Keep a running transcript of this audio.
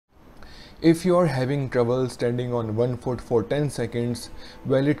If you are having trouble standing on one foot for 10 seconds,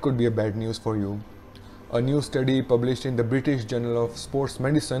 well, it could be a bad news for you. A new study published in the British Journal of Sports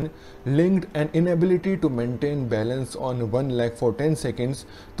Medicine linked an inability to maintain balance on one leg for 10 seconds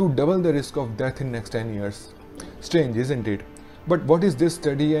to double the risk of death in next 10 years. Strange, isn't it? But what is this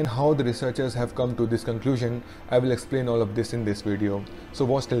study and how the researchers have come to this conclusion? I will explain all of this in this video, so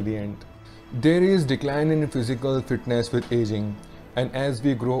watch till the end. There is decline in physical fitness with aging. And as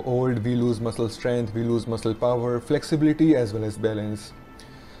we grow old, we lose muscle strength, we lose muscle power, flexibility as well as balance.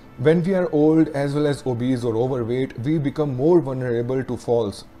 When we are old as well as obese or overweight, we become more vulnerable to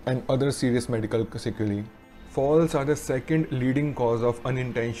falls and other serious medical sequelae. Falls are the second leading cause of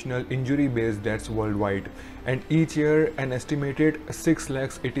unintentional injury-based deaths worldwide, and each year an estimated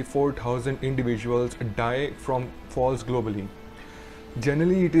 684,000 individuals die from falls globally.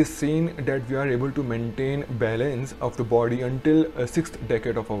 Generally, it is seen that we are able to maintain balance of the body until a sixth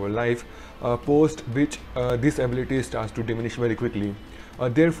decade of our life, post which this ability starts to diminish very quickly.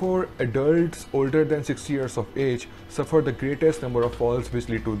 Therefore, adults older than 60 years of age suffer the greatest number of falls which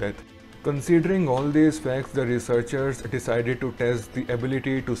lead to death. Considering all these facts, the researchers decided to test the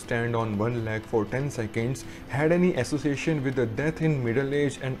ability to stand on one leg for 10 seconds had any association with the death in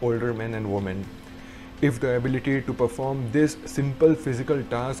middle-aged and older men and women. If the ability to perform this simple physical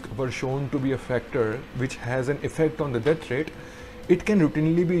task were shown to be a factor which has an effect on the death rate, it can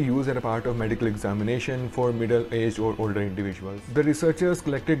routinely be used as a part of medical examination for middle-aged or older individuals. The researchers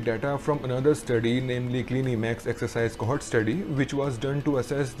collected data from another study, namely CliniMax exercise cohort study, which was done to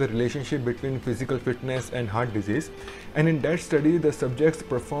assess the relationship between physical fitness and heart disease. And in that study, the subjects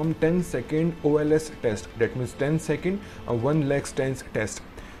performed 10-second OLS test, that means 10-second one leg stance test.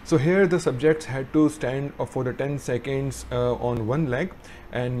 So here the subjects had to stand for the 10 seconds on one leg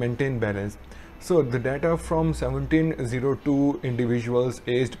and maintain balance. So the data from 1702 individuals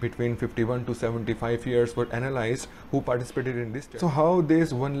aged between 51 to 75 years were analyzed who participated in this test. So how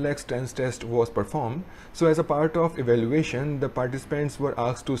this one leg stance test was performed? So as a part of evaluation, the participants were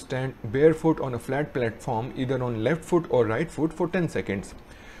asked to stand barefoot on a flat platform, either on left foot or right foot, for 10 seconds.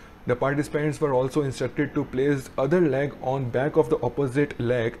 The participants were also instructed to place other leg on back of the opposite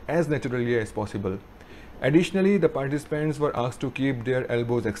leg as naturally as possible. Additionally, the participants were asked to keep their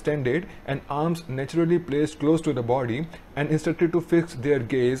elbows extended and arms naturally placed close to the body and instructed to fix their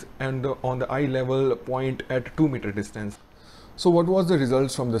gaze on the eye level point at 2-meter distance. So what was the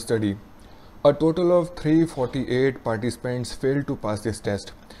results from the study? A total of 348 participants failed to pass this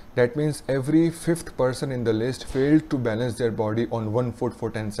test. That means every fifth person in the list failed to balance their body on one foot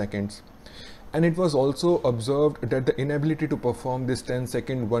for 10 seconds. And it was also observed that the inability to perform this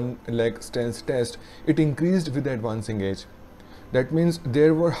 10-second one leg stance test, it increased with the advancing age. That means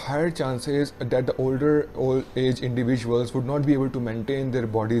there were higher chances that the older age individuals would not be able to maintain their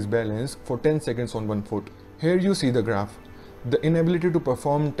body's balance for 10 seconds on one foot. Here you see the graph. The inability to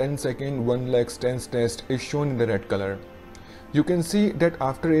perform 10-second one leg stance test is shown in the red color. You can see that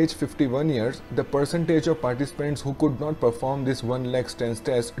after age 51 years, the percentage of participants who could not perform this one leg stance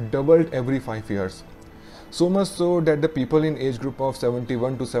test doubled every 5 years. So much so that the people in age group of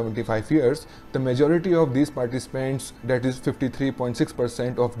 71 to 75 years, the majority of these participants, that is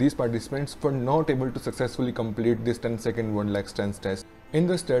 53.6% of these participants, were not able to successfully complete this 10-second one leg stance test. In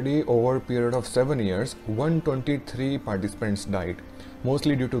the study, over a period of 7 years, 123 participants died,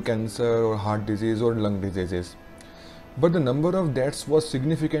 mostly due to cancer or heart disease or lung diseases. But the number of deaths was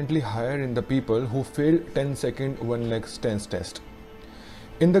significantly higher in the people who failed 10-second one leg stance test.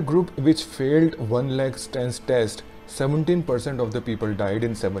 In the group which failed one leg stance test, 17% of the people died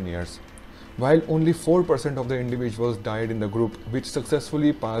in 7 years, while only 4% of the individuals died in the group which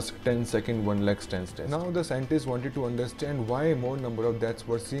successfully passed 10-second one leg stance test. Now the scientists wanted to understand why more number of deaths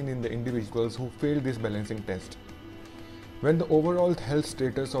were seen in the individuals who failed this balancing test. When the overall health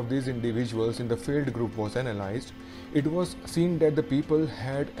status of these individuals in the failed group was analyzed, it was seen that the people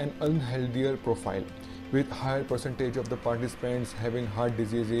had an unhealthier profile, with higher percentage of the participants having heart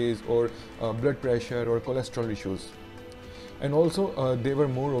diseases or blood pressure or cholesterol issues. And also they were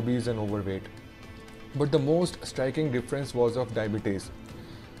more obese and overweight. But the most striking difference was of diabetes,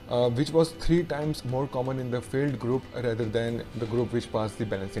 which was 3 times more common in the failed group rather than the group which passed the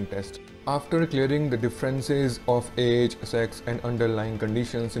balancing test. After clearing the differences of age, sex and underlying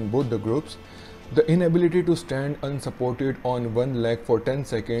conditions in both the groups, the inability to stand unsupported on one leg for 10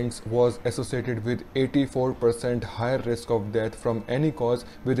 seconds was associated with 84% higher risk of death from any cause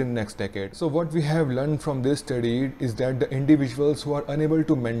within next decade. So what we have learned from this study is that the individuals who are unable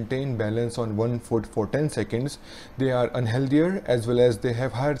to maintain balance on one foot for 10 seconds, they are unhealthier as well as they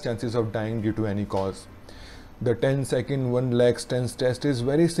have higher chances of dying due to any cause. The 10-second 1 leg stance test is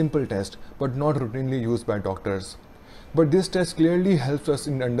very simple test but not routinely used by doctors. But this test clearly helps us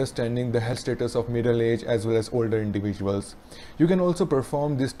in understanding the health status of middle age as well as older individuals. You can also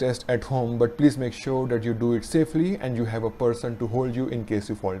perform this test at home, but please make sure that you do it safely and you have a person to hold you in case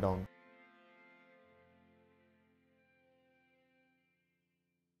you fall down.